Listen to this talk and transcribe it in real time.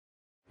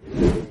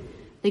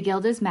The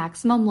Guild is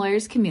Maximum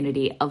Lawyers'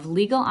 community of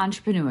legal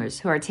entrepreneurs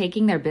who are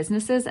taking their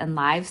businesses and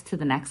lives to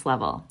the next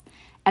level.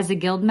 As a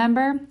Guild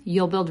member,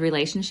 you'll build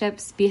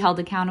relationships, be held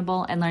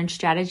accountable, and learn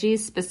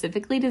strategies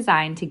specifically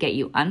designed to get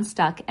you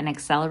unstuck and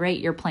accelerate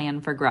your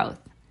plan for growth.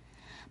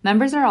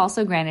 Members are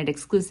also granted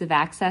exclusive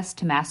access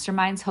to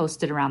masterminds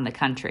hosted around the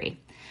country.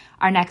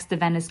 Our next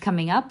event is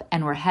coming up,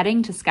 and we're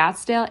heading to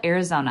Scottsdale,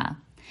 Arizona.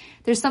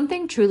 There's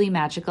something truly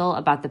magical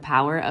about the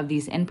power of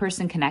these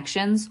in-person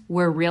connections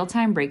where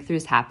real-time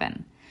breakthroughs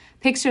happen.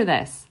 Picture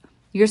this.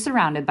 You're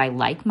surrounded by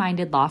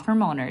like-minded law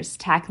firm owners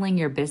tackling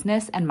your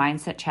business and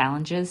mindset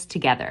challenges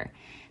together.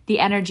 The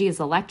energy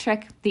is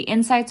electric, the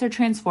insights are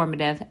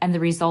transformative, and the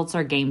results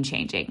are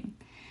game-changing.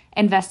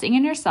 Investing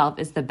in yourself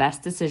is the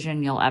best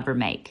decision you'll ever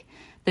make.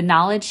 The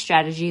knowledge,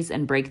 strategies,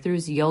 and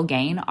breakthroughs you'll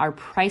gain are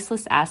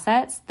priceless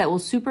assets that will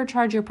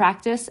supercharge your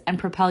practice and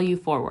propel you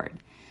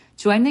forward.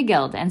 Join the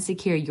Guild and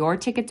secure your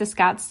ticket to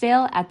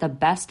Scottsdale at the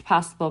best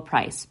possible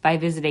price by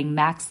visiting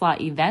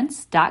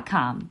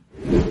maxlawevents.com.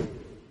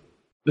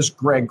 This is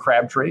Greg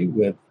Crabtree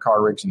with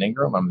Carr, Riggs &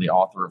 Ingram. I'm the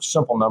author of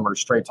Simple Numbers,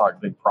 Straight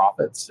Talk, Big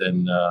Profits,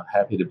 and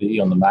happy to be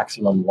on the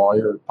Maximum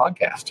Lawyer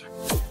podcast.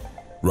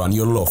 Run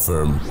your law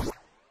firm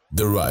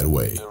the right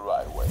way.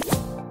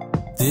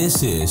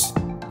 This is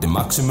the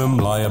Maximum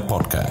Lawyer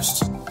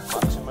Podcast.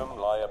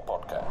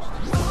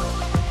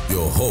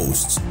 Your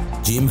hosts,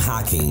 Jim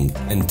Hacking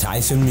and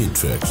Tyson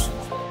Mutrux.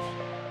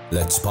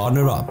 Let's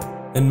partner up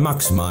and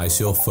maximize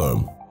your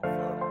firm.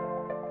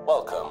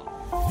 Welcome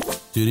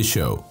to the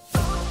show.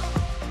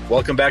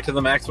 Welcome back to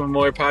the Maximum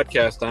Lawyer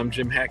Podcast. I'm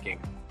Jim Hacking.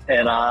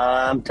 And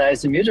I'm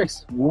Tyson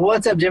Mutrux.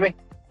 What's up, Jimmy?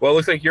 Well, it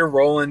looks like you're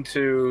rolling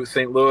to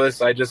St.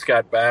 Louis. I just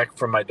got back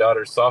from my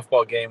daughter's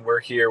softball game.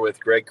 We're here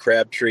with Greg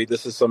Crabtree.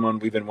 This is someone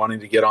we've been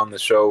wanting to get on the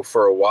show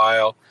for a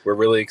while. We're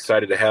really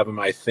excited to have him.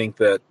 I think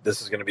that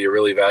this is going to be a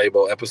really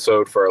valuable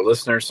episode for our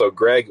listeners. So,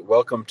 Greg,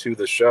 welcome to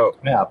the show.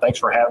 Yeah, thanks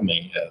for having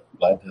me.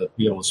 Glad to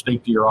be able to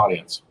speak to your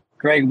audience.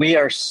 Greg, we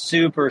are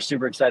super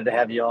excited to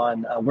have you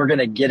on. We're going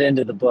to get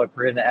into the book.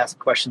 We're going to ask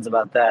questions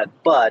about that.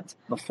 But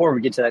before we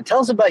get to that,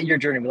 tell us about your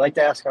journey. We like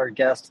to ask our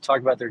guests to talk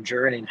about their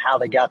journey and how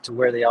they got to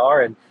where they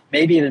are, and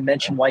maybe even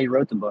mention why you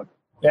wrote the book.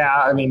 Yeah,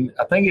 I mean,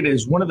 I think it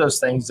is one of those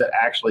things that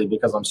actually,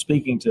 because I'm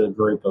speaking to a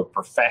group of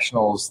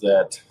professionals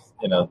that,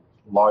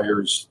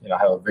 lawyers,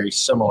 have a very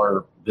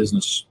similar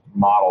business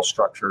model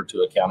structure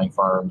to accounting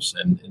firms.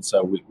 And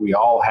so we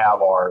all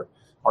have our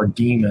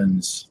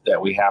demons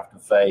that we have to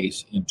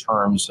face in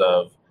terms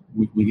of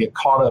we get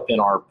caught up in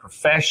our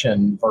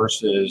profession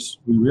versus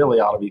we really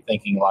ought to be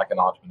thinking like an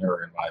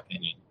entrepreneur, in my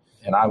opinion.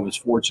 And I was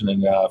fortunate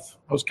enough,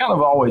 I was kind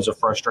of always a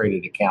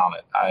frustrated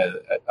accountant. I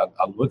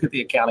look at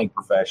the accounting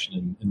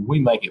profession and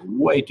we make it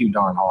way too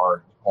darn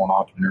hard on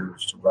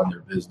entrepreneurs to run their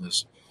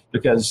business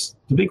because,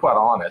 to be quite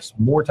honest,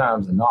 more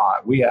times than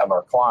not, we have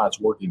our clients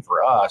working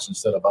for us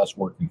instead of us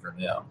working for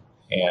them.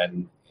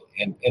 And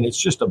it's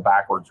just a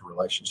backwards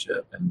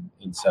relationship.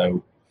 And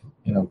so,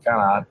 I'm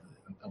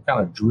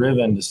kind of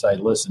driven to say,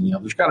 listen,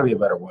 there's got to be a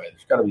better way.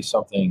 There's got to be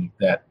something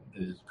that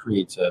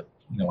creates a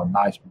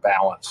nice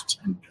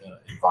balanced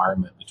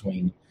environment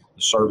between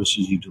the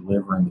services you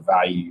deliver and the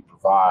value you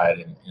provide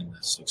and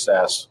the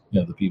success,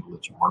 the people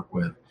that you work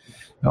with. And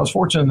I was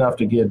fortunate enough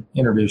to get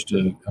introduced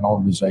to an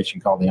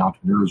organization called the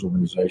Entrepreneurs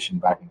Organization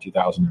back in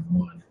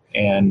 2001.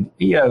 And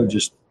EO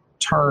just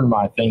turned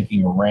my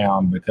thinking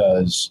around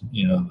because,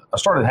 I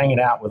started hanging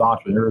out with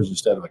entrepreneurs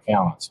instead of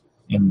accountants.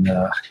 And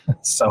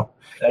so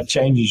that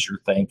changes your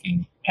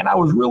thinking. And I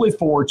was really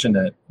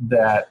fortunate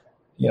that,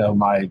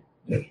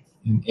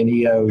 in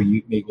EO,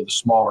 you meet with a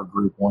smaller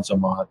group once a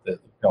month that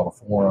called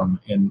a forum.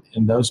 And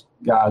those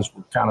guys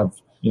were kind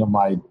of,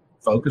 my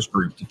focus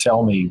group to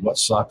tell me what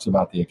sucks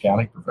about the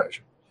accounting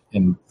profession.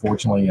 And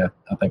fortunately,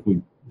 I think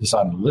we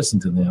decided to listen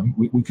to them.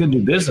 We couldn't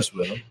do business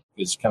with them.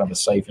 It's kind of a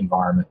safe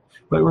environment.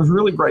 But it was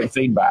really great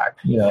feedback,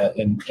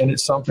 and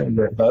it's something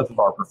that both of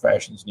our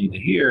professions need to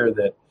hear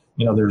that,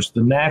 there's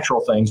the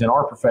natural things in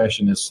our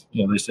profession is,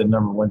 they said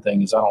number one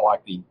thing is I don't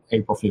like the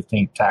April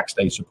 15th tax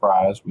day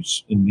surprise,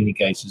 which in many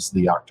cases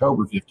the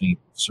October 15th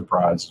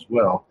surprise as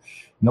well.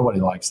 Nobody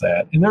likes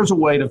that. And there's a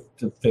way to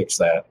fix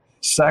that.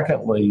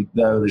 Secondly,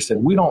 though, they said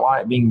we don't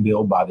like being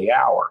billed by the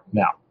hour.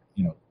 Now,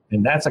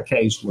 and that's a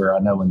case where I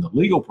know in the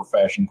legal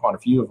profession, quite a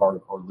few of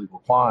our legal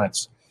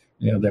clients,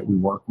 that we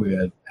work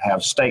with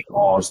have state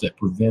laws that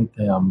prevent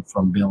them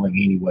from billing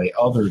any way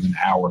other than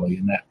hourly,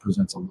 and that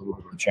presents a little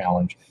bit of a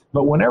challenge.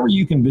 But whenever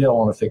you can bill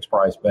on a fixed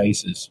price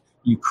basis,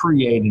 you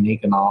create an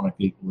economic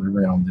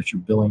equilibrium that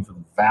you're billing for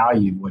the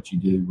value of what you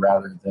do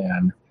rather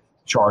than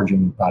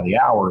charging by the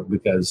hour,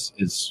 because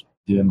it's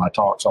in my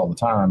talks all the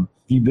time.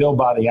 If you bill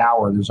by the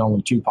hour, there's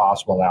only two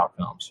possible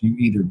outcomes. You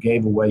either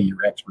gave away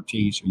your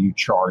expertise or you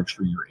charge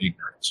for your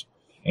ignorance.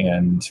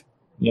 And,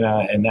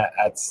 and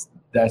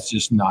that's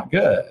just not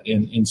good.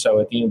 And so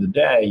at the end of the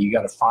day, you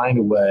got to find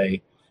a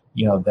way,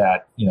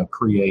 that,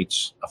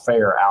 creates a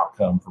fair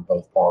outcome for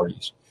both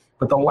parties.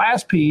 But the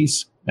last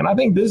piece, and I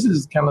think this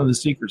is kind of the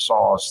secret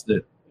sauce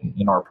that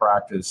in our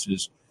practice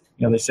is,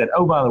 they said,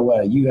 oh, by the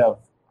way, you have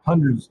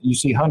you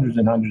see hundreds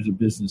and hundreds of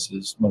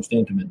businesses, most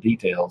intimate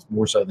details,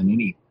 more so than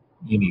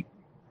any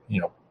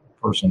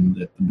person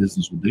that the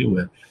business will deal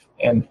with.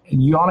 And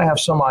you ought to have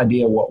some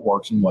idea what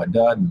works and what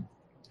doesn't.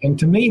 And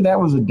to me, that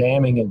was a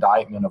damning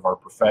indictment of our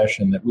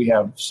profession, that we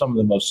have some of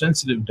the most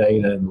sensitive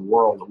data in the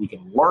world that we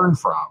can learn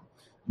from,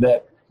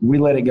 that we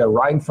let it go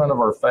right in front of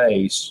our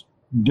face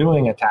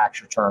doing a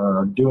tax return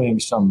or doing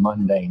some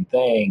mundane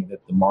thing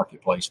that the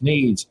marketplace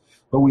needs.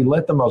 But we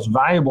let the most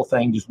valuable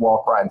thing just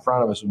walk right in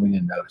front of us and we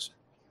didn't notice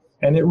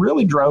it. And it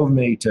really drove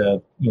me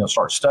to,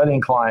 start studying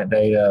client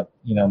data,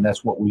 and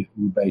that's what we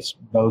base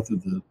both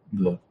of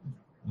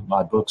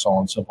my books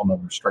on, Simple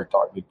Numbers, Straight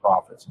Talk, Big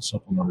Profits, and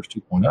Simple Numbers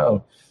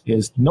 2.0,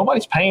 is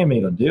nobody's paying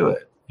me to do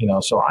it.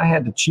 So I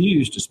had to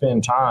choose to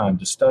spend time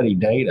to study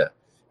data.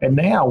 And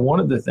now one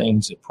of the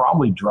things that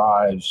probably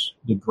drives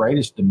the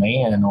greatest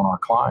demand on our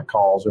client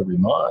calls every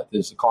month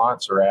is the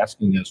clients are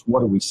asking us,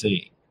 what do we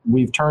see?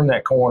 We've turned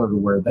that corner to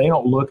where they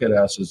don't look at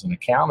us as an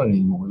accountant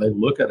anymore. They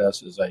look at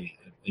us as a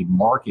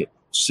market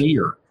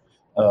seer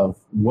of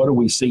what do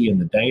we see in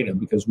the data,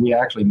 because we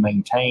actually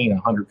maintain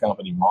a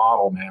 100-company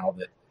model now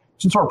that,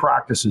 since our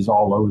practice is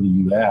all over the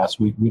U.S.,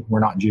 we're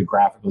not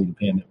geographically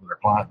dependent with our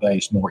client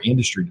base, nor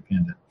industry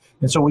dependent.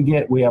 And so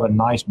we have a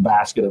nice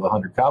basket of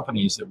 100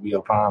 companies that we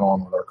opine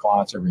on with our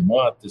clients every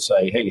month to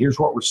say, hey, here's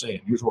what we're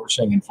seeing. Here's what we're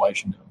seeing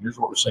inflation doing. Here's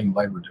what we're seeing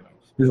labor doing.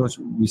 Here's what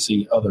we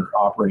see other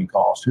operating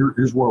costs.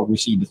 Here's where we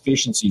see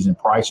deficiencies in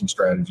pricing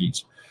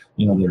strategies,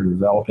 that are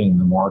developing in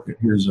the market.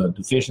 Here's a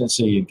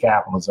deficiency in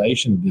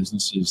capitalization of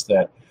businesses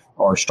that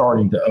are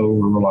starting to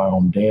over-rely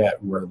on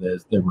debt where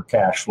they were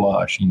cash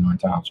flush, in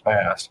times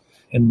past.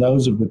 And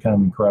those have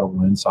become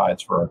incredible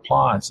insights for our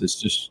clients. It's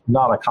just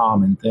not a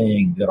common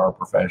thing that our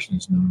profession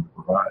is known to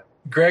provide.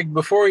 Greg,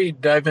 before we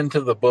dive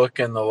into the book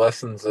and the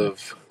lessons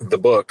of the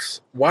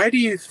books, why do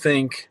you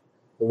think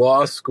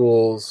law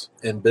schools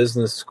and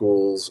business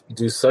schools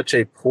do such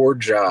a poor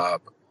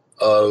job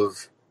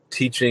of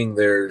teaching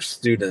their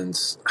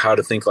students how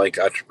to think like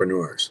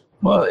entrepreneurs?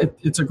 Well,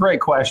 it's a great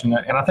question,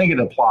 and I think it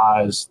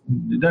applies.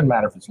 It doesn't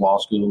matter if it's law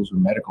schools or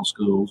medical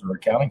schools or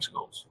accounting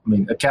schools. I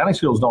mean, accounting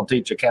schools don't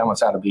teach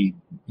accountants how to be,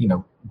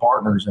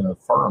 partners in a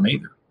firm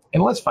either.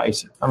 And let's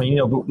face it. I mean,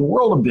 the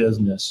world of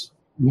business,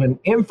 when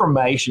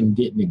information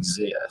didn't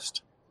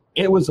exist,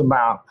 it was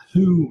about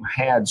who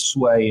had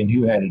sway and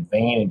who had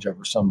advantage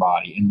over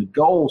somebody. And the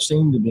goal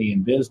seemed to be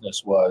in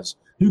business was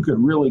who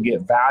could really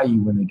get value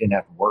when they didn't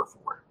have to work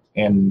for it.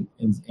 And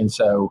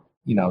so,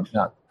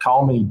 now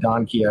call me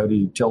Don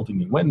Quixote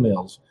tilting at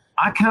windmills.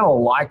 I kind of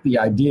like the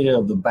idea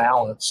of the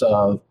balance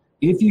of,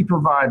 if you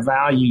provide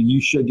value,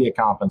 you should get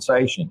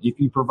compensation. If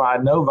you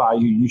provide no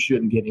value, you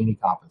shouldn't get any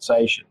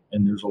compensation.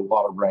 And there's a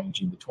lot of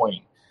range in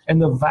between.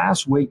 And the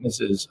vast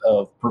weaknesses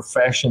of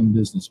profession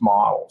business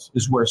models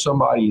is where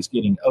somebody is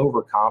getting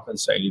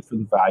overcompensated for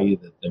the value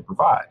that they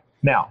provide.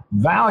 Now,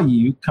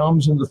 value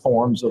comes in the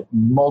forms of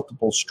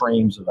multiple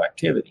streams of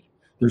activity.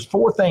 There's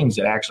 4 things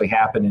that actually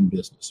happen in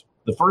business.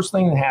 The first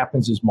thing that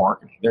happens is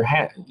marketing.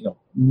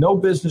 No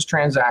business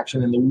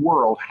transaction in the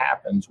world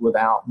happens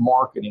without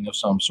marketing of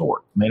some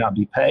sort. It may not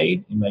be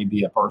paid. It may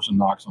be a person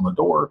knocks on the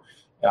door.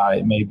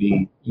 It may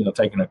be,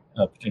 taking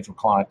a potential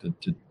client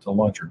to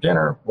lunch or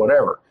dinner,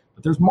 whatever.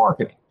 But there's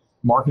marketing.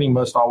 Marketing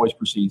must always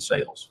precede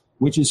sales,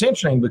 which is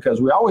interesting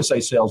because we always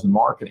say sales and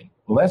marketing.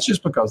 Well, that's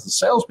just because the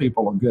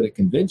salespeople are good at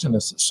convincing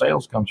us that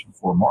sales comes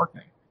before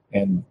marketing.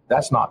 And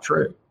that's not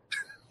true.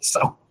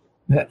 So,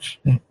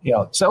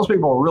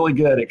 salespeople are really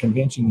good at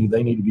convincing you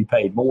they need to be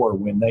paid more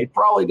when they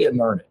probably didn't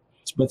earn it.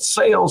 But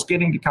sales,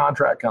 getting to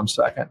contract, comes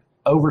second.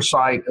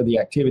 Oversight of the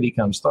activity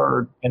comes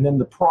third. And then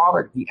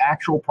the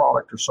actual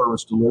product or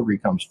service delivery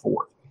comes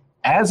fourth.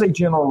 As a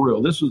general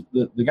rule, this was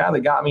the guy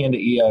that got me into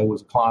EO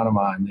was a client of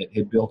mine that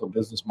had built a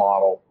business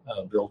model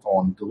built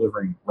on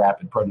delivering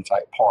rapid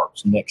prototype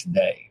parts next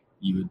day.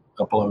 You would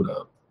upload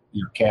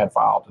your CAD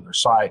file to their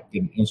site,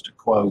 get an instant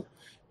quote,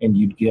 and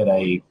you'd get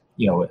an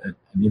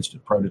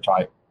instant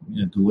prototype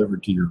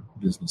delivered to your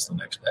business the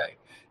next day.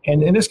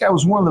 And this guy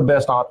was one of the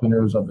best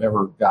entrepreneurs I've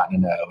ever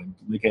gotten to know, and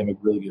became a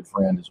really good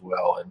friend as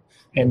well.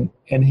 And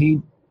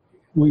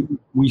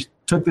we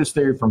took this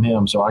theory from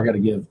him, so I got to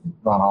give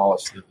Ron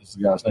Hollis, is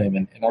the guy's name,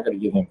 and I got to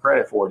give him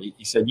credit for it.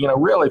 He said,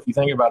 really, if you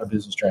think about a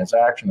business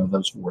transaction of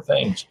those 4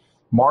 things,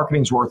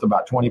 marketing's worth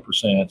about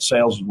 20%,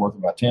 sales is worth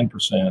about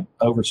 10%,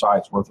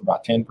 oversight's worth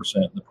about 10%,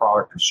 and the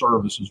product or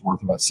service is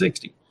worth about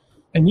 60%.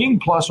 And you can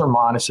plus or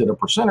minus it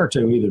 1% or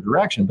 2 either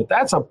direction, but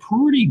that's a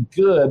pretty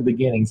good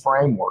beginning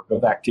framework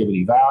of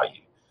activity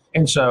value.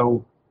 And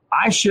so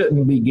I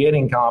shouldn't be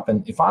getting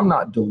if I'm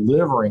not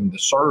delivering the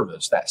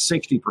service, that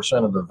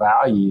 60% of the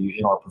value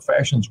in our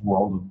professions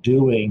world of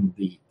doing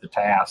the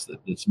task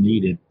that's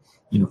needed,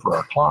 for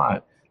our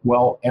client.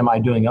 Well, am I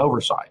doing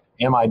oversight?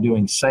 Am I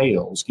doing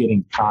sales,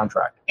 getting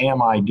contract?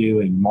 Am I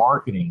doing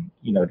marketing,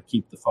 to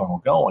keep the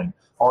funnel going?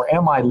 Or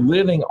am I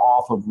living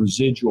off of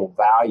residual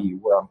value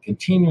where I'm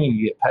continuing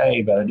to get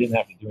paid, but I didn't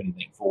have to do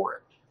anything for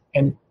it?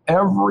 And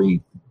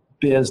every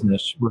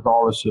business,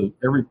 regardless of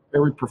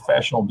every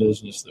professional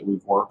business that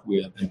we've worked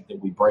with and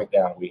that we break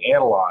down and we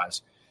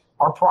analyze,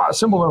 our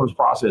simple numbers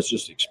process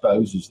just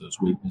exposes those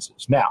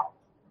weaknesses. Now,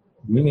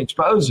 when you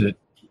expose it,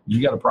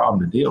 you got a problem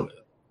to deal with.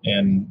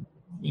 And,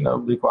 to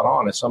be quite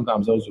honest,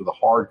 sometimes those are the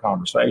hard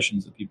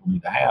conversations that people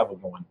need to have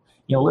of going,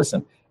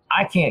 listen,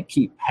 I can't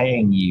keep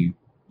paying you,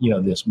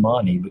 this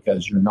money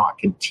because you're not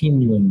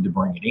continuing to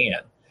bring it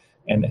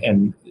in.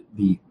 And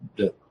the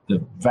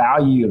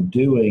value of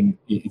doing,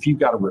 if you've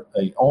got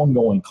a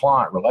ongoing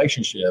client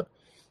relationship,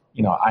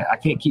 I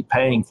can't keep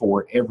paying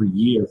for it every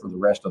year for the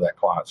rest of that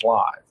client's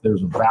life.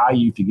 There's a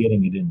value to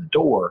getting it in the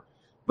door,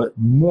 but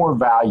more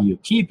value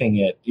of keeping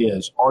it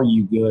is, are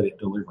you good at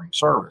delivering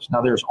service?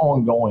 Now, there's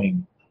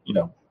ongoing,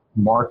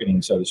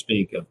 marketing, so to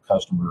speak, of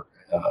customer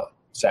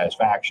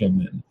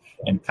satisfaction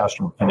and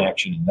customer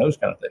connection and those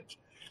kind of things.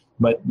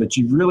 But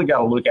you've really got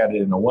to look at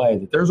it in a way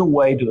that there's a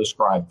way to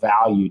ascribe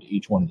value to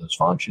each one of those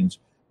functions.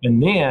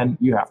 And then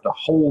you have to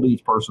hold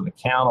each person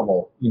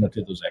accountable,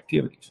 to those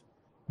activities.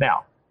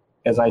 Now,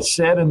 as I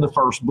said in the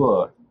first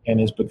book, and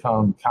has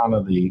become kind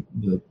of the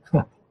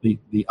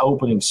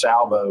opening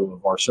salvo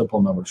of our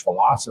simple numbers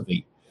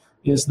philosophy,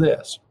 is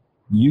this: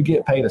 you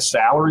get paid a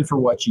salary for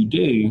what you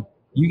do,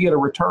 you get a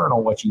return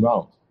on what you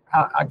own.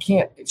 I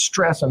can't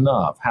stress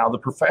enough how the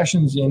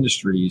professions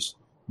industries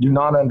do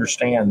not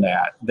understand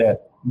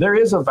that there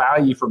is a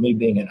value for me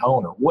being an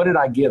owner. What did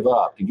I give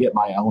up to get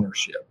my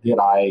ownership? Did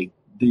I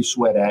do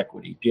sweat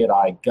equity? Did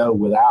I go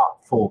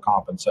without full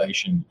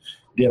compensation?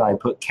 Did I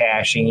put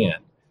cash in?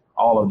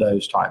 All of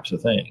those types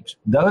of things.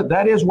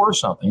 That is worth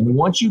something. And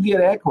once you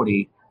get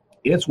equity,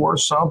 it's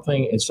worth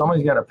something, and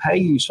somebody's got to pay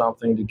you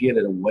something to get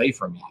it away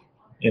from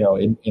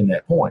you, in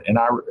that point. And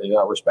I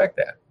respect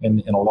that.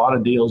 And in a lot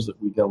of deals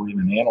that we go in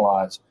and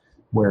analyze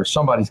where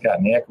somebody's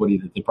gotten equity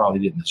that they probably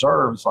didn't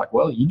deserve, it's like,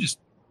 well, it's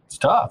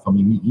tough. I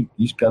mean,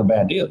 you just got a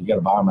bad deal. You got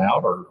to buy them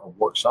out or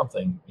work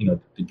something,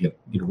 to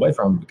get away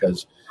from them,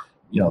 because,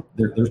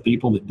 there's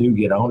people that do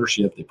get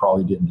ownership that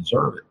probably didn't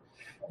deserve it.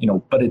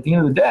 But at the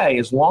end of the day,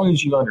 as long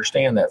as you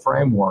understand that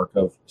framework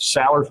of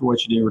salary for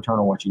what you do, return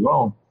on what you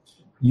own,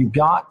 you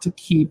got to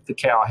keep the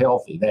cow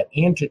healthy, that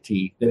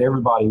entity that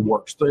everybody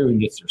works through and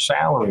gets their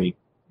salary.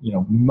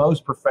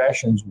 Most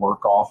professions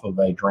work off of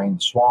a drain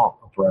the swamp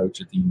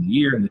approach at the end of the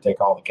year, and they take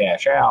all the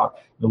cash out.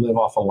 They live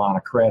off a line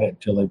of credit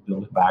until they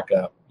build it back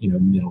up,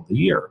 middle of the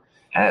year.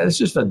 And it's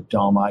just a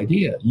dumb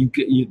idea.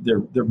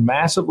 They're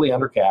massively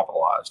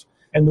undercapitalized.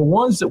 And the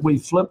ones that we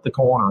flipped the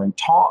corner and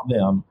taught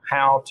them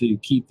how to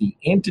keep the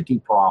entity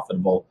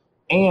profitable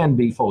and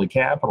be fully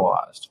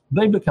capitalized,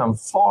 they become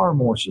far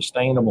more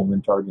sustainable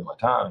in turbulent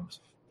times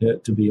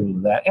to be able to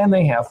do that. And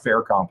they have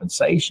fair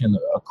compensation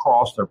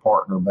across their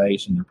partner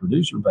base and their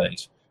producer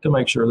base to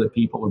make sure that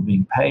people are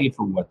being paid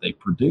for what they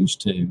produce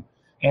to.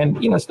 And,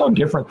 it's no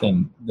different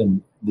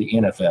than the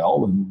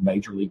NFL and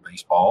Major League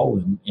Baseball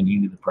and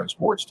any of the pro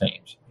sports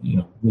teams.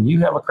 When you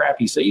have a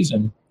crappy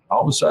season,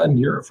 all of a sudden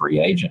you're a free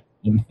agent.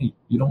 And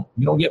you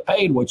don't get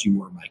paid what you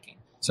were making.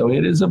 So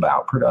it is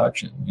about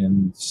production.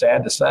 And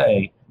sad to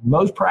say,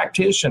 most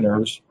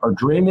practitioners are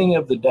dreaming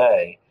of the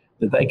day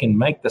that they can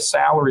make the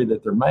salary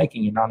that they're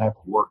making and not have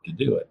to work to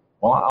do it.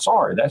 Well, I'm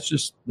sorry, that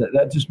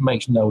just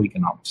makes no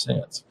economic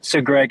sense.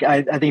 So, Greg,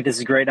 I think this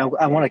is great. I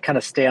want to kind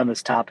of stay on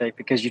this topic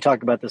because you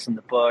talk about this in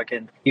the book,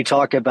 and you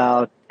talk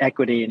about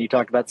equity and you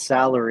talk about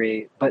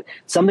salary. But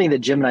something that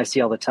Jim and I see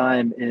all the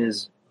time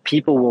is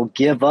people will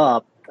give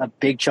up a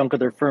big chunk of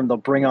their firm. They'll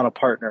bring on a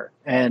partner.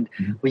 And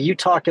when you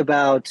talk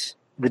about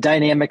the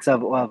dynamics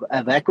of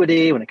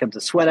equity, when it comes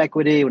to sweat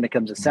equity, when it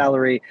comes to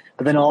salary,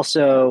 but then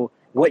also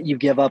what you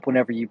give up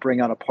whenever you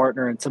bring on a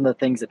partner and some of the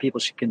things that people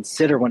should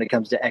consider when it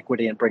comes to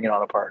equity and bringing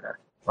on a partner.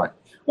 Right.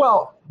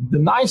 Well, the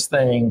nice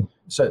thing,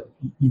 so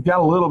you've got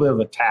a little bit of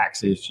a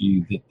tax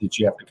issue that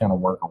you have to kind of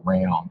work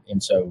around.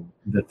 And so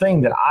the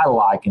thing that I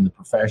like in the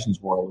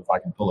professions world, if I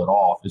can pull it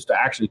off, is to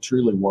actually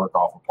truly work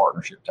off of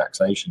partnership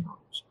taxation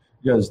rules.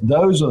 Because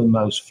those are the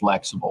most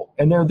flexible,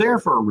 and they're there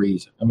for a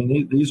reason. I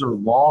mean, these are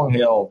long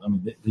held. I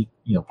mean,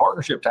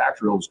 partnership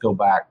tax rules go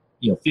back,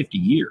 50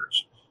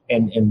 years,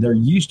 and there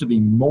used to be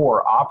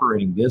more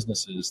operating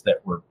businesses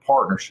that were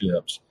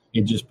partnerships.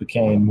 It just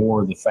became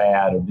more the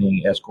fad of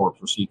being S corps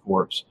or C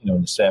corps, in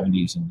the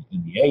 70s and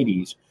in the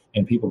 80s,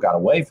 and people got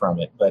away from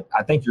it. But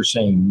I think you're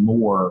seeing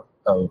more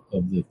of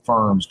the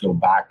firms go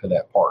back to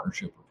that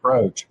partnership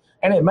approach.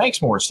 And it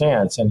makes more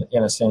sense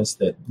in a sense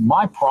that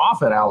my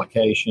profit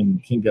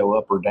allocation can go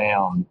up or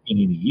down in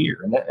any year.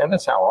 And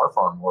that's how our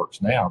firm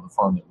works now, the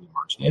firm that we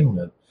merged in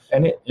with.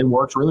 And it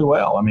works really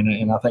well. I mean,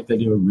 and I think they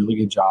do a really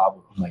good job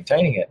of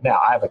maintaining it.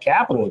 Now, I have a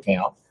capital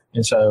account.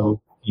 And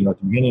so, at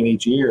the beginning of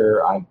each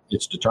year,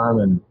 it's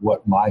determined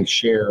what my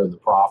share of the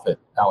profit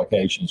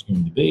allocation is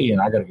going to be.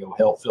 And I got to go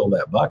help fill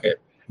that bucket.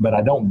 But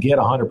I don't get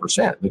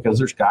 100% because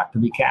there's got to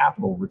be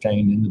capital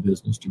retained in the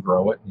business to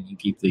grow it and you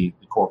keep the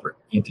corporate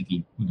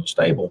entity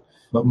stable.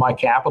 But my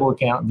capital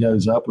account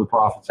goes up with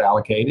profits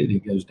allocated.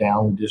 It goes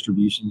down with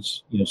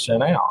distributions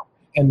sent out.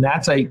 And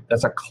that's a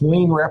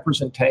clean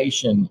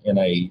representation in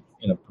a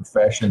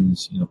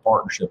profession's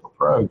partnership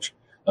approach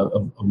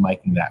of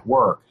making that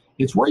work.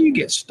 It's where you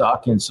get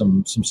stuck in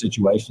some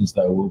situations,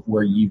 though,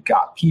 where you've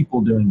got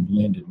people doing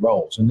blended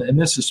roles. And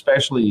this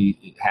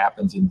especially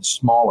happens in the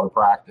smaller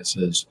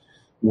practices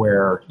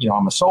where,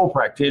 I'm a sole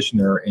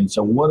practitioner. And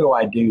so what do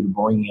I do to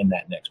bring in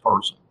that next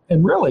person?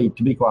 And really,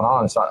 to be quite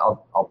honest,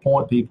 I'll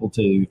point people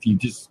to, if you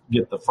just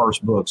get the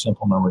first book,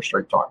 Simple Numbers,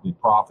 Straight Talk, Big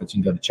Profits,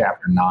 and go to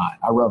chapter 9.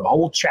 I wrote a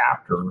whole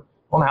chapter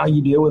on how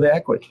you deal with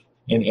equity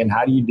and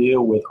how do you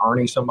deal with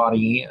earning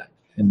somebody in.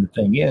 And the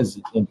thing is,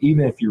 and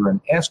even if you're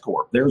an S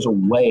corp, there's a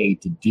way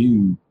to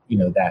do,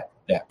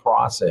 that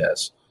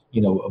process,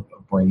 of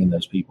bringing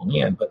those people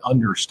in. But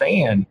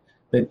understand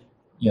that,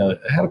 I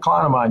had a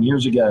client of mine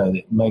years ago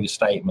that made a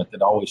statement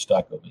that always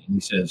stuck with me. And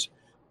he says,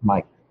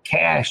 my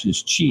cash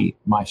is cheap,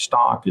 my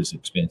stock is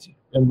expensive.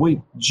 And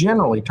we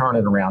generally turn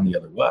it around the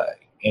other way.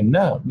 And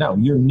no,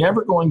 you're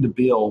never going to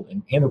build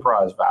an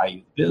enterprise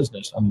value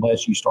business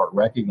unless you start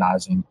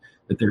recognizing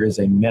that there is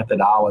a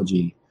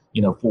methodology,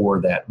 for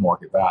that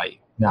market value.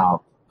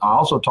 Now, I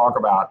also talk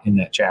about in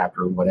that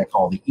chapter what I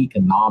call the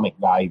economic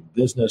value of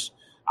business.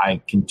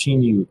 I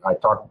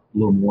talk a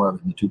little more of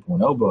it in the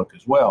 2.0 book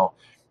as well,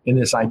 in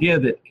this idea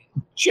that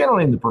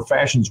generally in the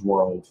professions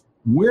world,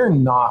 we're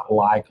not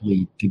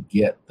likely to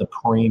get the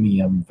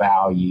premium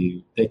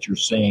value that you're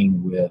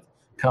seeing with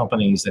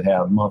companies that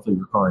have monthly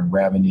recurring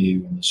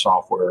revenue and the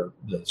software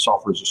as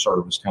a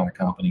service kind of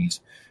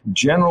companies.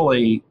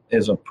 Generally,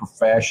 as a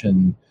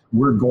profession,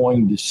 we're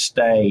going to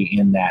stay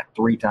in that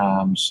 3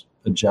 times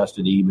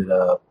adjusted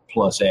EBITDA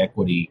plus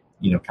equity,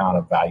 kind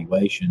of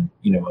valuation,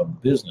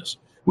 of business,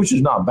 which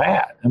is not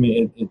bad. I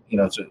mean,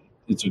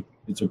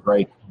 it's a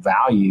great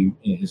value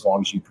as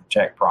long as you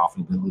protect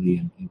profitability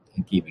and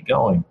keep it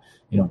going,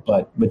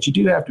 but you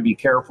do have to be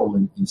careful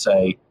and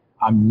say,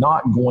 I'm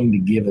not going to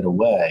give it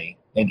away.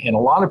 And a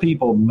lot of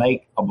people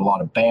make a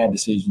lot of bad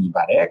decisions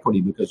about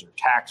equity because they're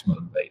tax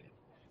motivated.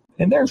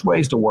 And there's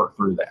ways to work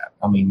through that.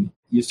 I mean,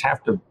 you just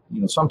have to,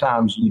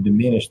 sometimes you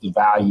diminish the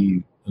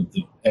value of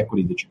the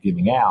equity that you're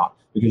giving out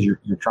because you're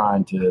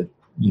trying to,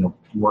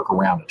 work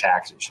around a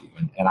tax issue.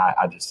 And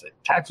I just say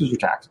taxes are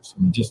taxes.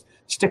 I mean, just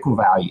stick with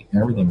value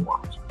and everything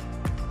works.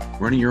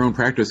 Running your own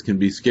practice can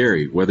be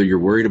scary, whether you're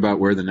worried about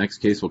where the next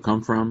case will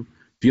come from,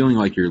 feeling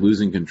like you're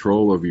losing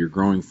control over your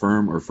growing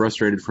firm, or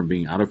frustrated from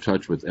being out of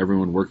touch with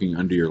everyone working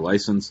under your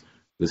license.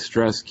 The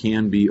stress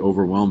can be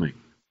overwhelming.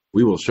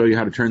 We will show you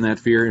how to turn that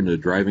fear into a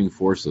driving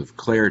force of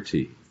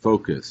clarity,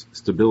 focus,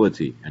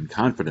 stability, and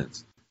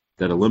confidence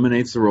that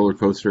eliminates the roller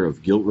coaster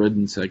of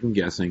guilt-ridden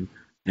second-guessing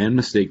and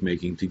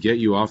mistake-making to get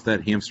you off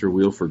that hamster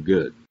wheel for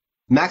good.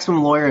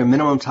 Maximum Lawyer in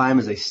Minimum Time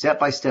is a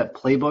step-by-step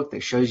playbook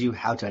that shows you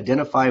how to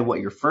identify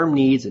what your firm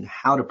needs and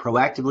how to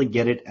proactively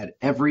get it at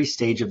every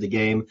stage of the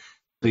game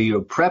so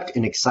you're prepped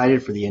and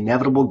excited for the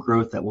inevitable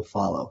growth that will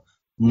follow.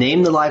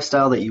 Name the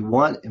lifestyle that you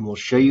want and we'll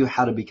show you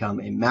how to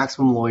become a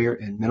maximum lawyer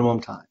in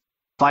minimum time.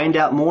 Find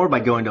out more by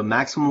going to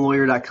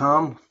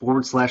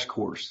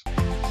maximumlawyer.com/course.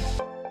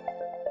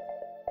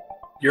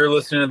 You're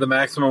listening to the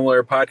Maximum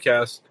Lawyer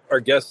Podcast.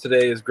 Our guest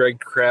today is Greg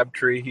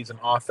Crabtree. He's an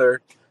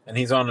author, and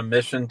he's on a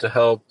mission to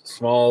help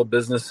small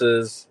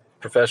businesses,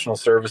 professional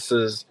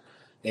services,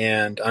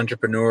 and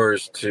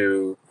entrepreneurs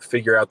to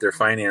figure out their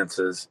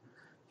finances.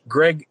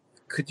 Greg,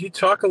 could you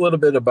talk a little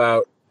bit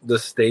about the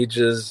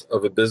stages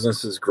of a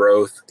business's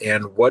growth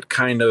and what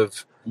kind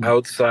of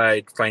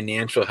outside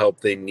financial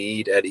help they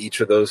need at each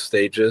of those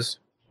stages?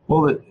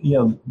 Well,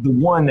 the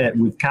one that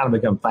we've kind of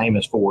become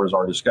famous for is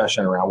our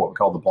discussion around what we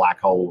call the black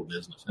hole of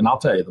business. And I'll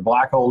tell you, the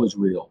black hole is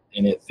real,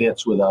 and it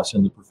fits with us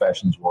in the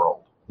professions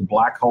world. The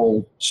black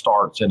hole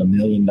starts at $1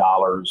 million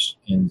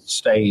and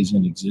stays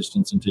in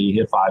existence until you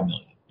hit 5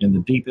 million. And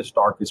the deepest,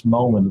 darkest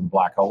moment of the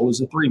black hole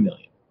is at 3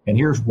 million. And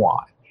here's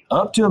why.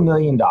 Up to $1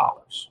 million,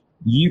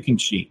 you can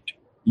cheat.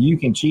 You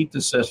can cheat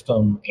the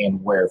system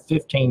and wear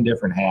 15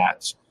 different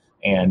hats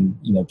and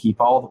keep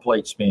all the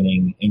plates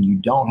spinning, and you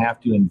don't have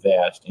to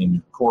invest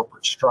in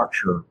corporate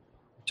structure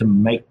to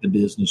make the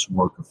business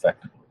work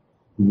effectively.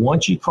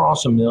 Once you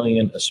cross 1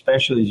 million,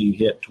 especially as you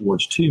hit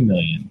towards 2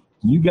 million,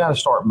 you got to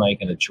start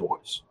making a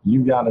choice.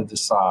 You got to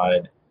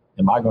decide,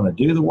 am I going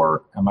to do the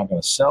work? Am I going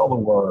to sell the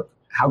work?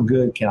 How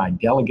good can I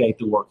delegate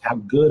the work? How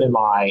good am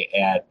I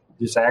at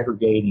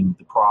disaggregating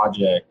the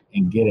project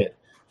and get it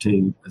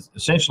to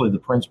essentially the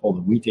principle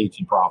that we teach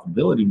in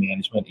profitability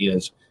management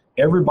is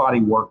everybody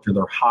work to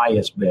their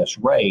highest, best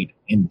rate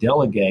and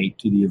delegate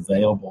to the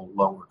available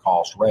lower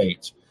cost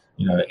rates,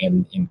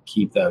 and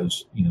keep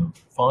those,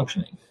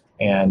 functioning.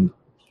 And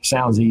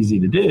sounds easy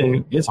to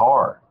do. It's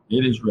hard.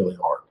 It is really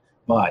hard,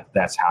 but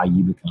that's how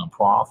you become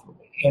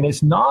profitable. And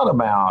it's not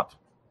about,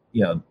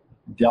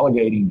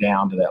 delegating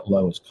down to that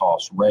lowest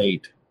cost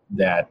rate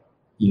that,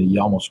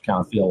 you almost kind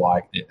of feel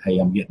like that, hey,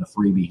 I'm getting a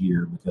freebie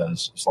here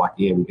because it's like,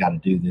 yeah, we got to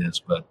do this.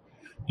 But,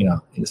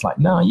 it's like,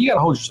 no, you got to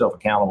hold yourself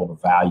accountable to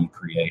value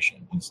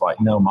creation. It's like,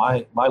 no,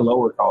 my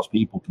lower cost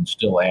people can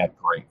still add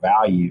great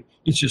value.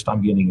 It's just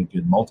I'm getting a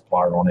good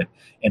multiplier on it.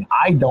 And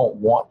I don't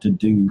want to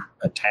do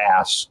a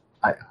task.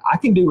 I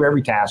can do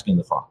every task in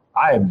the firm.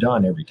 I have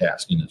done every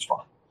task in this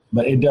firm.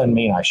 but it doesn't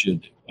mean I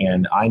should do.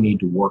 And I need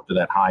to work to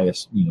that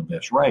highest,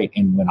 best rate.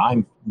 And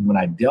when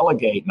I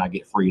delegate and I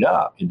get freed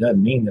up, it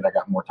doesn't mean that I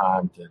got more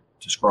time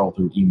to scroll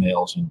through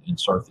emails and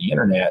surf the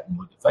internet and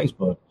look at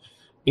Facebook.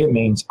 It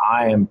means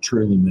I am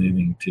truly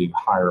moving to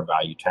higher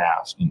value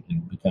tasks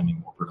and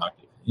becoming more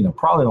productive.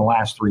 Probably in the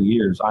last 3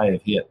 years, I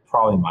have hit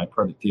probably my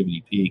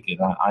productivity peak, and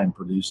I'm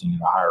producing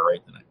at a higher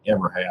rate than I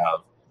ever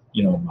have,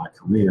 in my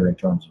career in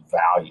terms of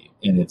value.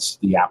 And it's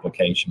the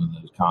application of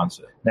those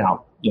concepts.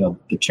 Now,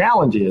 the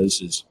challenge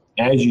is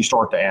as you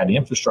start to add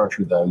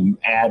infrastructure, though, you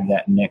add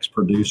that next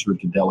producer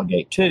to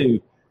delegate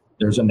to,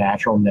 there's a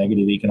natural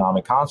negative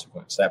economic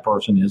consequence. That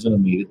person isn't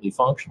immediately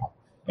functional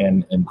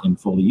and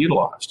fully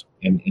utilized.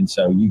 And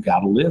so you got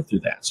to live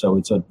through that. So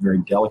it's a very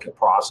delicate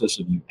process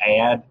of you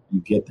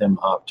get them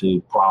up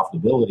to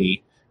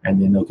profitability,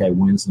 and then, okay,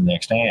 when's the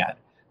next ad?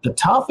 The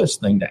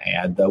toughest thing to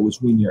add, though,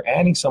 is when you're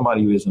adding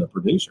somebody who isn't a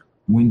producer.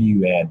 When do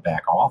you add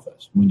back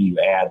office? When do you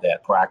add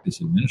that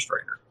practice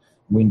administrator?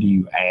 When do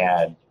you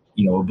add,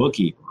 a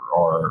bookkeeper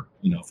or,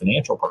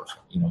 financial person,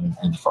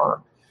 in the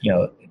firm?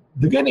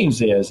 The good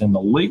news is in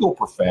the legal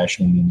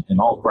profession and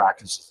all the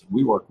practices that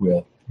we work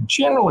with,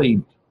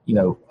 generally,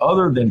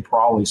 other than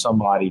probably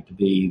somebody to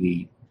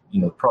be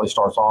probably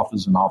starts off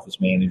as an office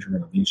manager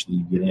and eventually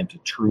you get into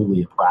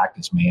truly a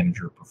practice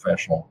manager,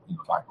 professional,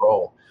 type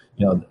role.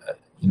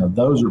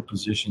 Those are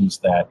positions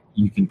that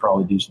you can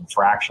probably do some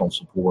fractional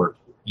support,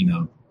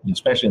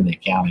 especially in the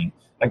accounting.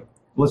 Like,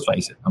 let's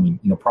face it.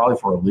 Probably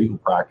for a legal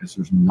practice,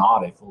 there's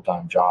not a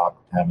full-time job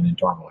to have an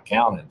internal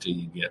accountant until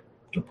you get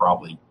to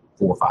probably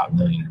 4 or 5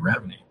 million in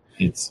revenue.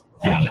 It's,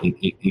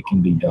 it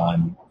can be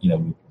done,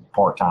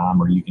 part-time,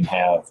 or you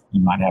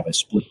might have a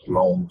split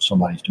role.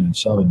 Somebody's doing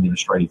some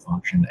administrative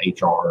function,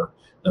 HR,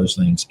 those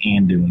things,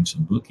 and doing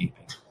some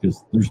bookkeeping,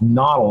 because there's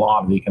not a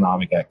lot of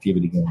economic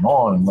activity going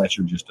on unless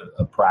you're just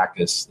a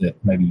practice that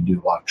maybe you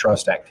do a lot of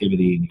trust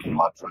activity and you do a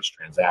lot of trust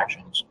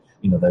transactions,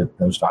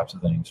 those types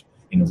of things.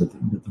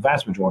 But the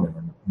vast majority of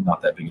them are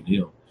not that big a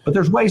deal. But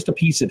there's ways to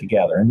piece it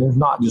together, and there's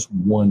not just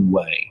one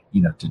way,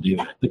 to do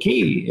it. The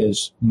key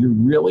is you're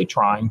really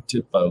trying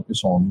to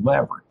focus on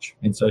leverage.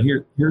 And so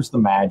here's the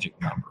magic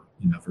number,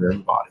 for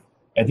everybody.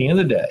 At the end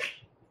of the day,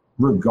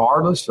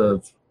 regardless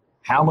of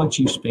how much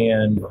you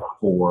spend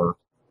for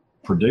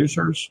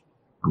producers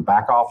or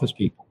back office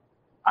people,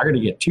 I'm going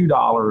to get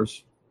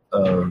 $2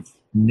 of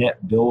net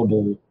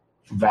billable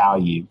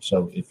value.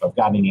 So if I've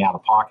got any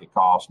out-of-pocket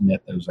costs,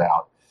 net those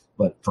out.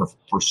 But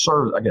for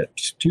service, I get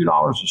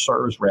 $2 of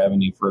service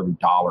revenue for every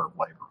dollar of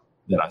labor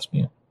that I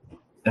spend.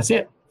 That's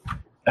it.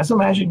 That's the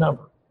magic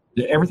number.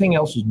 Everything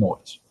else is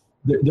noise.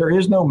 There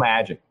is no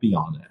magic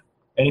beyond that.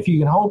 And if you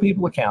can hold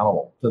people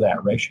accountable to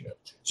that ratio.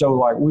 So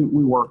like we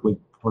work with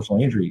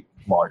personal injury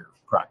lawyer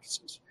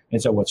practices.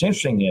 And so what's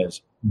interesting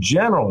is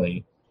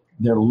generally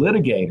they're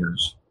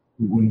litigators.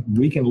 When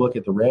we can look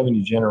at the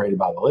revenue generated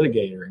by the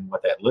litigator and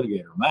what that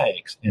litigator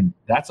makes, and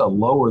that's a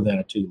lower than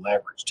a 2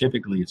 leverage.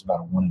 Typically, it's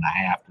about a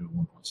 1.5 to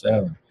a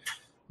 1.7.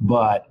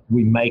 But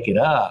we make it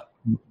up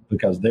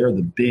because they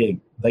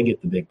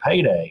get the big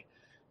payday.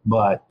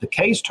 But the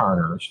case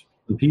turners,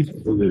 the people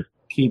who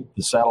keep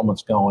the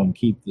settlements going,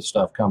 keep the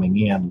stuff coming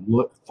in,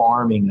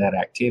 farming that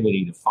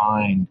activity to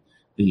find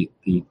the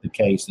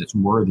case that's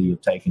worthy of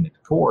taking it to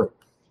court.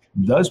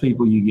 Those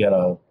people, you get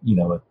a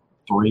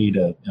 3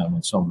 to,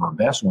 some of our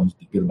best ones,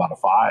 to get about a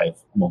 5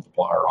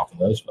 multiplier off of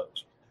those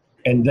folks.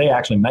 And they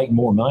actually make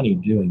more money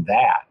doing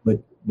that.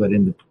 But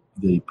in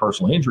the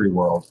personal injury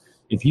world,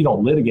 if you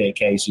don't litigate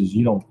cases,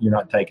 you're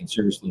not taken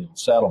seriously on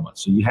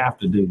settlements. So you have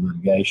to do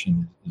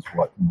litigation, is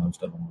what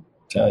most of them will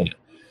tell you.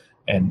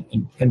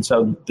 And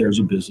so there's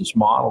a business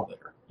model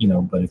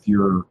there, but if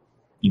you're,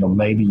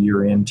 maybe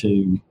you're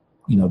into,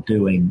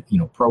 doing,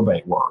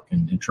 probate work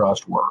and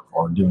trust work,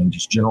 or doing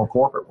just general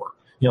corporate work.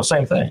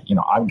 Same thing.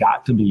 I've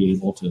got to be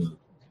able to,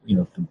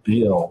 to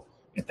bill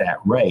at that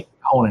rate.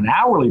 On an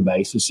hourly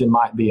basis, it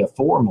might be a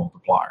 4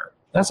 multiplier.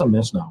 That's a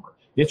misnomer.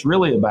 It's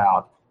really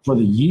about, for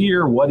the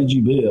year, what did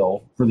you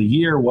bill? For the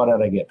year, what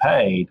did I get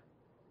paid?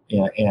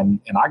 And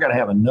I got to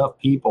have enough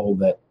people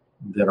that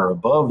are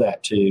above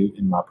that too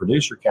in my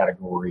producer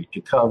category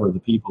to cover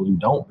the people who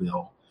don't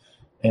bill.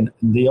 And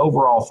the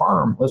overall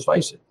firm, let's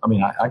face it.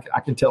 I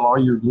can tell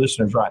all your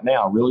listeners right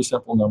now, a really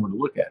simple number to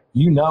look at.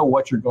 You know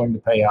what you're going to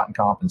pay out in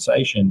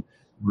compensation.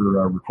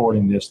 We're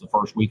recording this the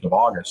first week of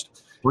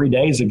August. 3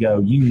 days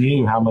ago, you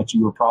knew how much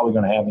you were probably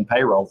going to have in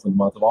payroll for the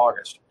month of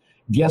August.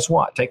 Guess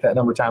what? Take that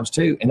number times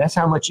 2, and that's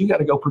how much you got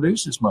to go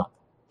produce this month.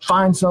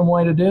 Find some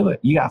way to do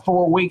it. You got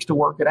 4 weeks to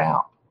work it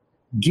out.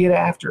 Get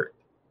after it.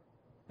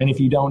 And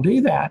if you don't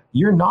do that,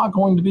 you're not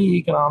going to be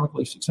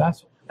economically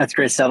successful. That's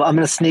great stuff. I'm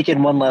going to sneak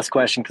in one last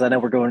question because I know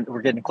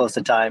we're getting close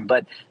to time,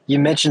 but you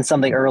mentioned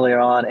something earlier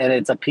on, and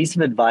it's a piece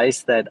of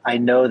advice that I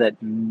know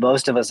that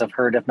most of us have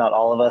heard, if not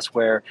all of us,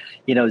 where,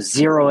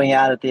 zeroing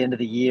out at the end of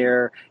the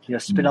year,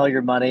 spend all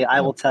your money. I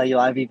will tell you,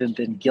 I've even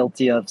been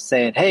guilty of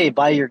saying, hey,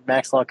 buy your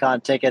Max Law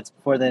Con tickets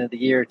before the end of the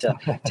year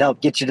to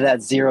help get you to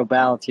that zero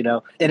balance,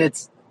 and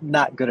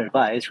not good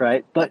advice,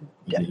 right? But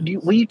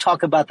will you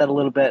talk about that a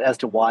little bit as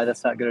to why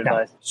that's not good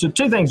advice? So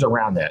two things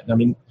around that. I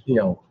mean,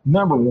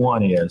 number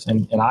one is,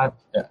 and I,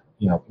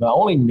 the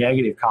only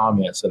negative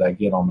comments that I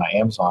get on my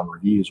Amazon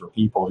reviews are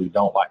people who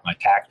don't like my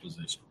tax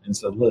position and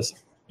said, listen,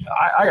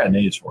 I got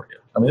news for you.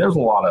 I mean, there's a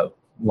lot of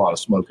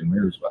smoke and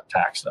mirrors about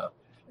tax stuff.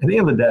 At the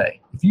end of the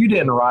day, if you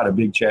didn't write a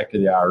big check to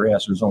the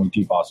IRS, there's only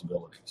two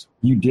possibilities.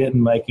 You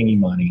didn't make any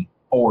money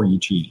or you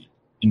cheated.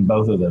 And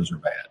both of those are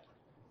bad.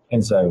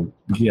 And so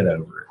get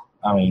over it.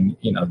 I mean,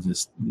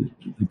 just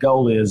the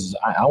goal is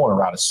I want to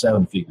write a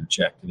 7-figure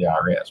check to the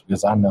IRS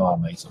because I know I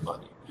made some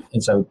money.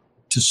 And so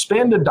to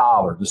spend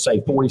 $1 to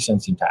save 40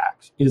 cents in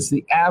tax is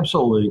the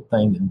absolute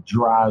thing that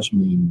drives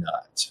me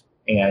nuts.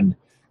 And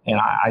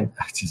I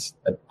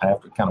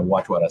have to kind of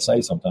watch what I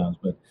say sometimes,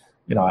 but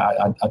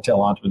I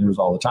tell entrepreneurs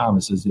all the time,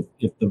 it says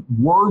if the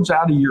words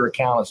out of your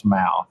accountant's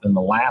mouth in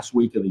the last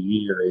week of the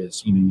year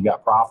is, you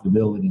got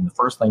profitability, and the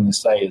first thing they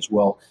say is,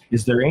 well,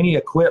 is there any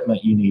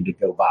equipment you need to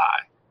go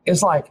buy?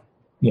 It's like,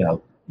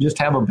 just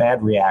have a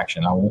bad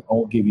reaction. I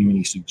won't give you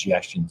any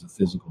suggestions of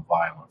physical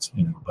violence,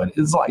 but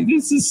it's like,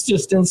 this is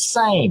just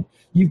insane.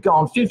 You've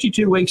gone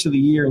 52 weeks of the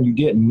year and you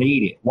didn't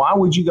need it. Why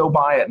would you go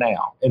buy it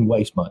now and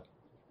waste money?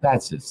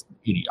 That's just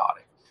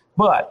idiotic.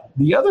 But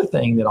the other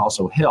thing that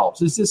also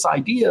helps is this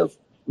idea of,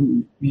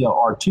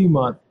 our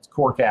 2-month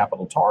core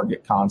capital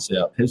target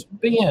concept has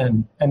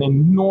been an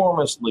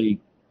enormously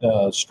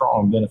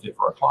strong benefit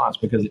for our clients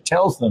because it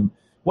tells them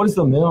what is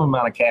the minimum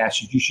amount of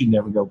cash that you should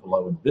never go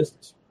below in the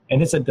business. And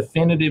it's a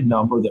definitive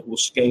number that will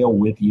scale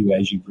with you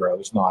as you grow.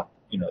 It's not,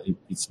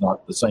 it's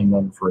not the same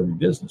number for every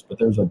business, but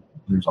there's a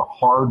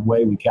hard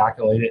way we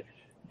calculate it.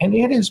 And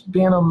it has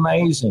been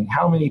amazing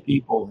how many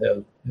people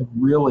have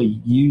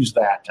really used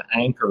that to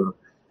anchor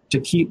to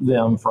keep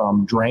them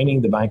from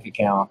draining the bank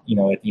account,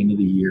 at the end of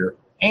the year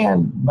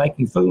and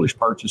making foolish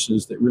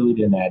purchases that really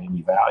didn't add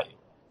any value.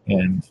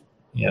 And,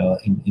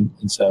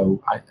 and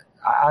so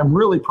I'm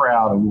really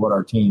proud of what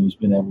our team has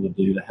been able to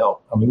do to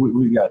help. I mean,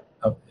 we've got,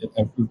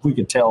 if we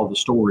could tell the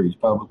stories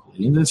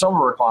publicly, and then some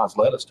of our clients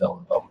let us tell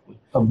them publicly,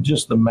 of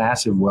just the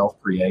massive wealth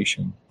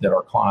creation that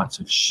our clients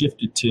have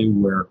shifted to,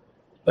 where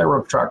they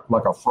were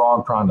like a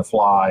frog trying to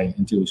fly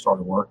until we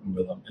started working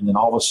with them. And then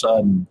all of a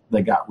sudden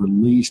they got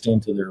released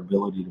into their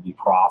ability to be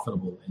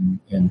profitable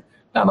and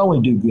not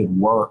only do good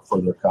work for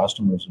their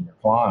customers and their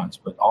clients,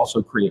 but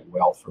also create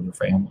wealth for their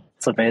family.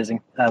 It's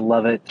amazing. I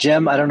love it.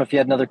 Jim, I don't know if you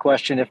had another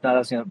question. If not, I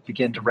was going to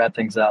begin to wrap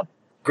things up.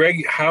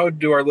 Greg, how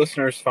do our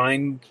listeners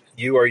find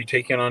you? Are you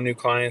taking on new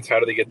clients? How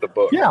do they get the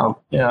book? Yeah,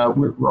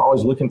 we're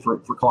always looking for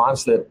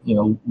clients that,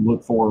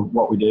 look for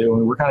what we do.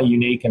 And we're kind of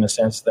unique in a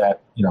sense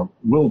that,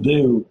 we'll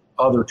do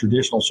other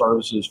traditional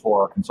services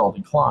for our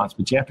consulting clients,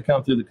 but you have to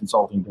come through the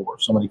consulting door.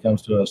 If somebody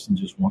comes to us and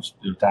just wants to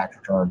do a tax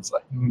return, it's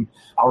like,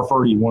 I'll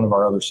refer you to one of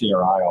our other CRI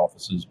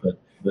offices, but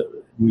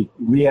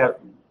we have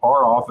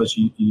our office,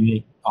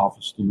 unique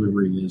office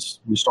delivery is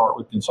we start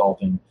with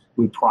consulting.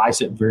 We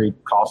price it very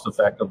cost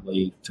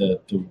effectively to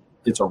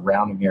it's a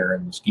rounding error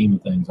in the scheme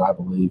of things, I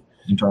believe,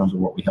 in terms of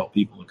what we help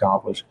people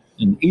accomplish.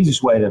 And the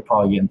easiest way to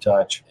probably get in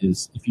touch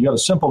is if you go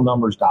to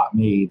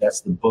simplenumbers.me, that's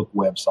the book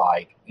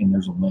website, and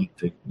there's a link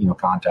to,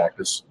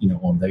 contact us,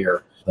 on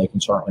there. They can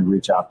certainly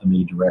reach out to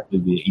me directly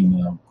via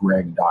email,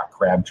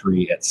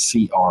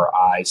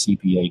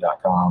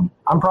 greg.crabtree@cricpa.com.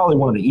 I'm probably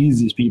one of the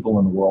easiest people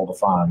in the world to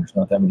find. There's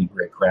not that many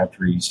Greg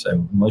Crabtrees.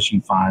 So unless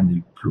you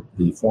find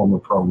the former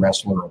pro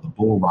wrestler or the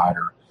bull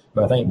rider,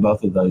 but I think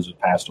both of those have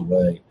passed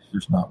away,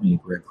 there's not many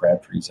Greg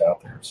Crabtrees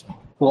out there. So.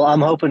 Well,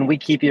 I'm hoping we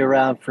keep you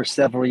around for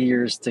several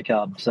years to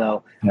come.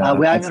 So I'm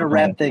going to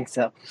wrap things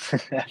up.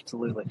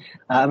 Absolutely.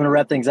 I'm going to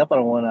wrap things up.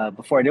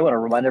 Before I do, I want to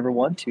remind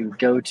everyone to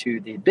go to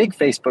the big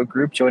Facebook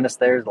group. Join us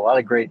there. There's a lot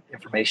of great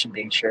information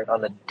being shared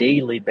on a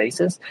daily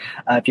basis.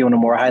 If you want a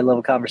more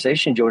high-level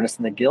conversation, join us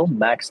in the Guild,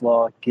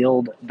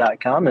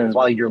 maxlawguild.com. And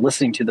while you're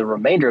listening to the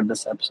remainder of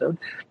this episode,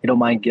 if you don't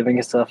mind giving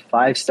us a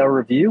 5-star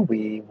review,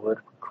 we would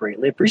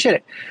greatly appreciate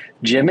it.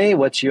 Jimmy,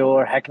 what's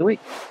your hack of the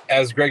week?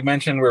 As Greg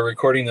mentioned, we're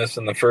recording this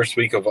in the first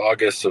week of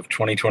August of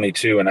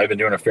 2022, and I've been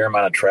doing a fair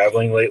amount of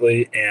traveling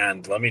lately,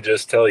 and let me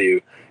just tell you,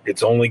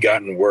 it's only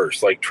gotten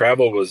worse. Like,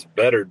 travel was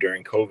better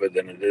during COVID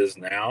than it is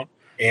now.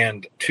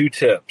 And 2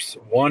 tips.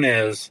 One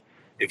is,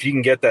 if you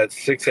can get that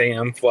 6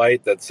 a.m.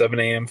 flight, that 7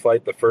 a.m.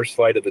 flight, the first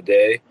flight of the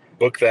day,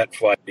 book that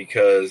flight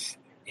because,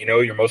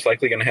 you're most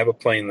likely going to have a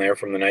plane there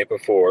from the night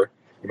before.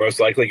 You're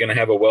most likely going to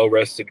have a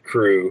well-rested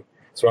crew.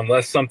 So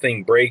unless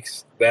something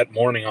breaks that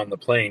morning on the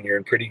plane, you're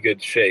in pretty good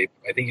shape.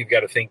 I think you've got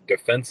to think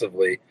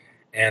defensively.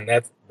 And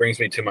that brings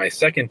me to my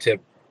second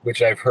tip,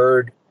 which I've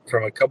heard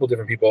from a couple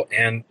different people,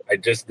 and I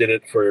just did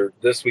it for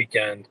this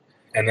weekend,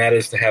 and that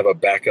is to have a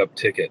backup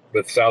ticket.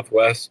 With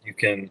Southwest, you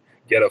can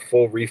get a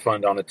full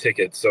refund on a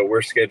ticket. So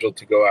we're scheduled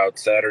to go out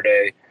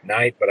Saturday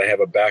night, but I have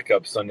a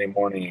backup Sunday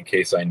morning in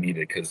case I need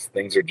it because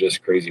things are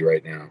just crazy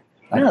right now.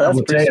 Yeah, that's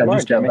pretty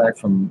smart,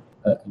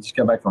 I just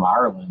got back from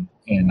Ireland,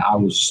 and I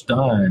was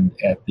stunned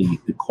at the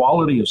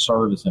quality of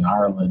service in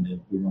Ireland.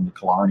 We were in the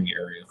Killarney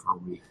area for a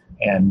week,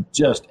 and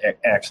just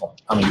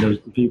excellent. I mean, those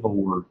people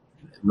were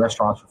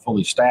restaurants were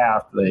fully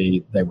staffed.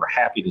 They were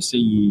happy to see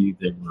you.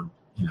 They were,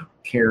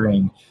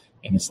 caring.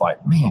 And it's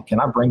like, man, can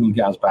I bring you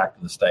guys back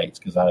to the States?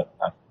 Because I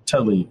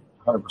totally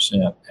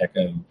 100%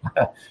 echo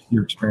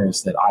your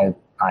experience that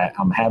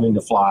I'm having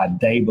to fly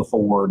day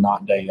before,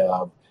 not day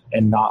of,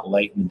 and not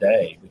late in the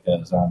day,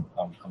 because I'm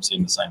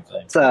seeing the same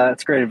thing.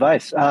 That's great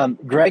advice.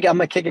 Greg, I'm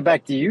going to kick it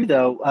back to you,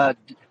 though.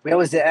 We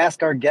always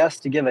ask our guests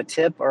to give a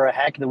tip or a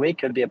hack of the week.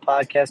 Could be a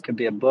podcast, could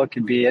be a book,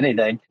 could be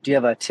anything. Do you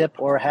have a tip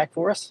or a hack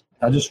for us?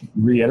 I'll just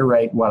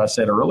reiterate what I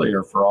said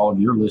earlier for all of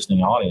your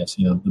listening audience.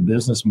 The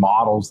business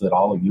models that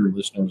all of your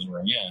listeners are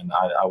in,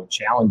 I would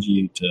challenge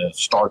you to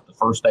start the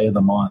first day of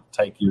the month,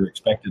 take your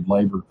expected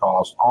labor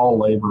cost, all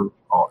labor,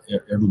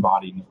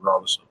 everybody,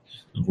 regardless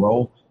of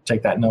role,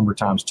 take that number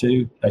times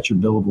 2. That's your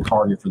billable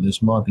target for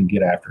this month, and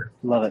get after it.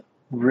 Love it.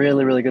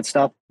 Really, really good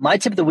stuff. My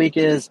tip of the week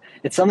is,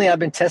 it's something I've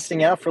been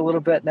testing out for a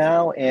little bit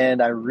now,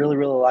 and I really,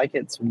 really like it.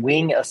 It's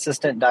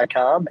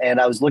wingassistant.com,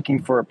 and I was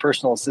looking for a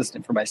personal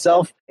assistant for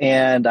myself,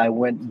 and I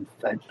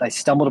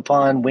stumbled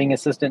upon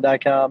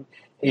wingassistant.com,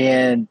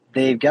 and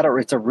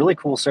it's a really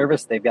cool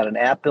service. They've got an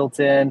app built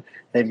in.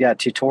 They've got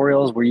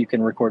tutorials where you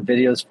can record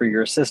videos for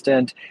your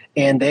assistant,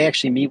 and they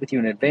actually meet with you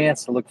in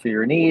advance to look for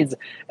your needs,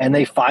 and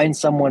they find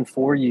someone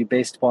for you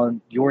based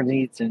upon your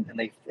needs, and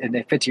they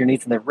fit to your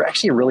needs, and they're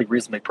actually really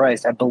reasonably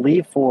priced. I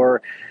believe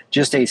for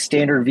just a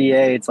standard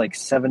VA, it's like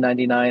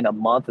 $7.99 a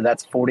month, and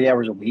that's 40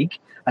 hours a week.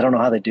 I don't know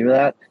how they do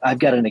that. I've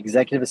got an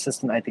executive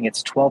assistant. I think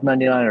it's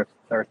 $12.99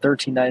 or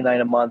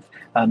 $13.99 a month.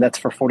 That's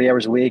for 40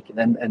 hours a week,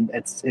 and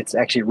it's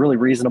actually really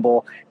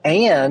reasonable.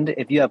 And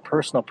if you have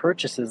personal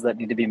purchases that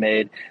need to be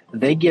made,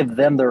 they give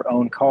them their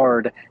own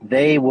card.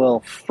 They will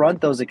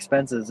front those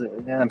expenses,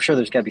 and I'm sure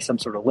there's got to be some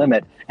sort of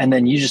limit, and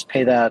then you just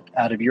pay that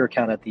out of your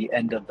account at the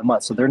end of the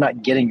month. So they're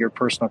not getting your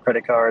personal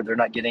credit card. They're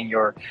not getting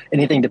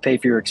anything to pay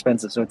for your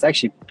expenses. So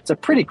it's a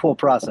pretty cool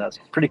process,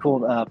 pretty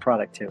cool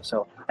product too.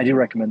 So I do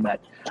recommend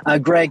that.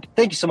 Greg,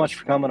 thank you so much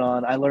for coming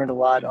on. I learned a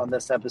lot on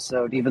this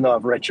episode, even though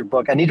I've read your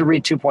book. I need to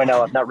read 2.0.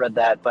 I've not read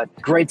that, but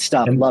great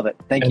stuff. Love it.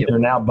 Thank you. They're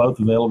now both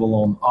available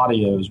on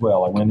audio as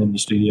well. I went in the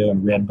studio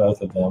and read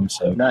both of them.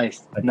 So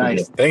nice.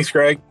 Thanks,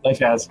 Greg. Thanks,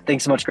 guys.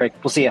 Thanks so much, Greg.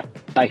 We'll see you.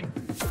 Bye.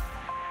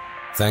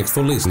 Thanks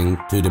for listening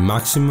to the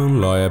Maximum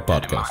Lawyer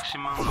Podcast.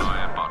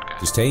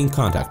 To stay in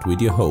contact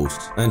with your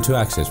host and to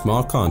access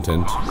more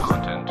content,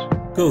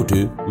 go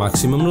to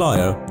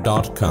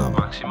MaximumLawyer.com.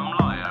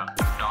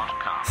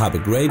 Have a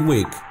great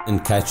week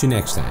and catch you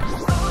next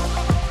time.